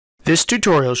This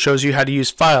tutorial shows you how to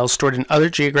use files stored in other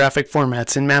geographic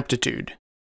formats in Maptitude.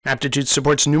 Maptitude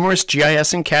supports numerous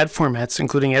GIS and CAD formats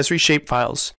including Esri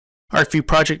Shapefiles, ArcView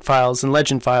project files and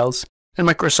legend files, and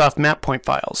Microsoft MapPoint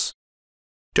files.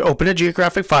 To open a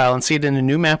geographic file and see it in a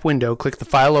new map window, click the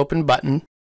File Open button.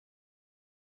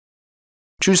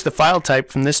 Choose the file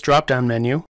type from this drop-down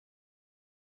menu.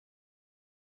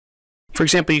 For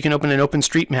example, you can open an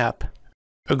OpenStreetMap,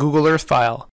 a Google Earth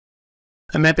file,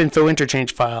 a MapInfo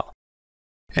interchange file,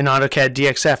 an AutoCAD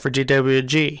DXF or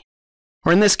DWG,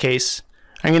 or in this case,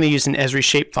 I'm going to use an Esri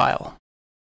Shapefile.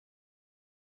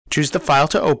 Choose the file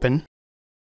to open,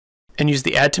 and use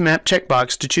the Add to Map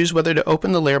checkbox to choose whether to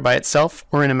open the layer by itself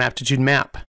or in a Maptitude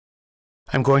map.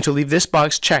 I'm going to leave this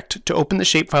box checked to open the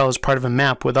shapefile as part of a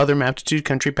map with other Maptitude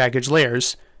country package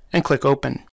layers, and click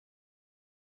Open.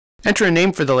 Enter a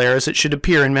name for the layer as it should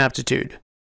appear in Maptitude.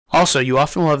 Also, you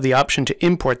often will have the option to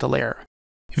import the layer.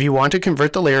 If you want to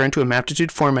convert the layer into a Maptitude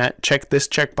format, check this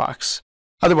checkbox.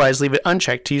 Otherwise, leave it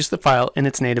unchecked to use the file in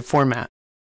its native format.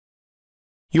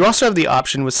 You also have the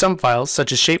option with some files,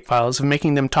 such as shapefiles, of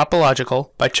making them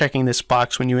topological by checking this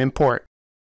box when you import.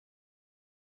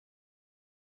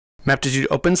 Maptitude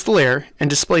opens the layer and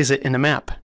displays it in a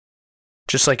map.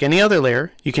 Just like any other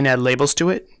layer, you can add labels to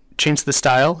it, change the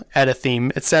style, add a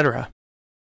theme, etc.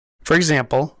 For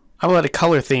example, I will add a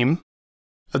color theme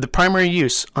of the primary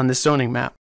use on this zoning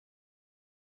map.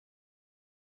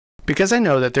 Because I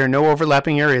know that there are no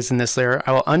overlapping areas in this layer,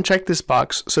 I will uncheck this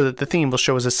box so that the theme will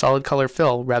show as a solid color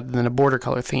fill rather than a border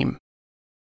color theme.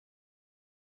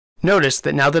 Notice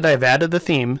that now that I have added the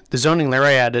theme, the zoning layer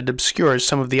I added obscures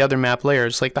some of the other map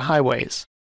layers like the highways.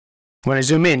 When I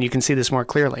zoom in, you can see this more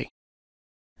clearly.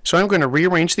 So I'm going to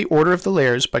rearrange the order of the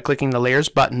layers by clicking the Layers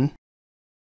button,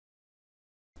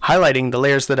 highlighting the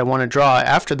layers that I want to draw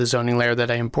after the zoning layer that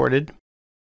I imported,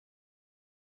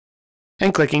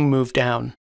 and clicking Move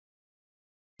Down.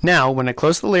 Now, when I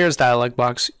close the Layers dialog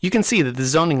box, you can see that the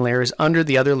zoning layer is under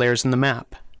the other layers in the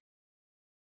map.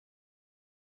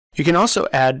 You can also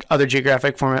add other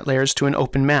geographic format layers to an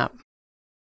open map.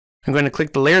 I'm going to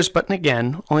click the Layers button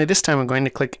again, only this time I'm going to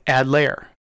click Add Layer.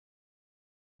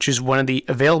 Choose one of the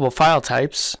available file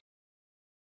types,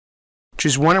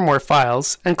 choose one or more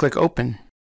files, and click Open.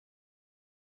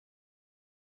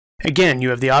 Again, you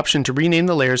have the option to rename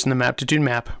the layers in the Maptitude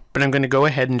map, but I'm going to go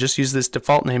ahead and just use this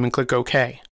default name and click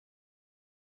OK.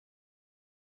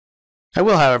 I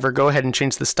will, however, go ahead and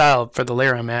change the style for the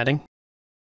layer I'm adding.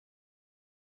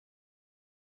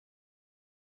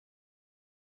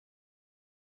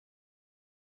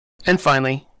 And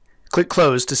finally, click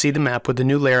Close to see the map with the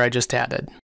new layer I just added.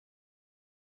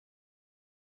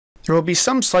 There will be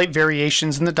some slight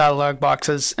variations in the dialog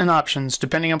boxes and options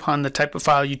depending upon the type of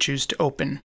file you choose to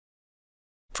open.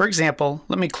 For example,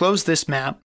 let me close this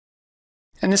map,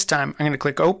 and this time I'm going to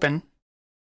click Open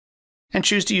and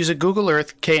choose to use a Google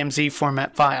Earth KMZ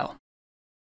format file.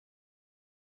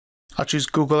 I'll choose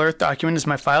Google Earth document as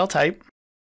my file type,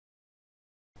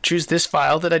 choose this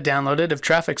file that I downloaded of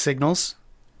traffic signals,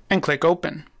 and click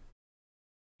Open.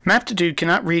 Maptitude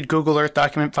cannot read Google Earth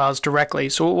document files directly,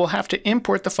 so it will have to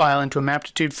import the file into a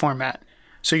Maptitude format,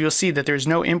 so you'll see that there is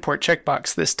no import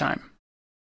checkbox this time.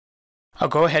 I'll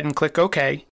go ahead and click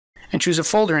OK, and choose a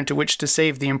folder into which to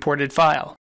save the imported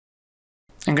file.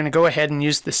 I'm going to go ahead and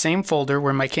use the same folder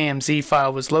where my KMZ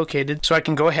file was located, so I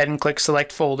can go ahead and click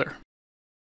Select Folder.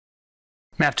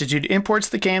 Maptitude imports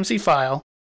the KMZ file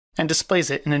and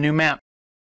displays it in a new map.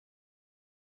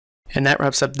 And that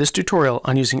wraps up this tutorial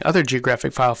on using other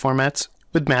geographic file formats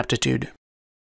with Maptitude.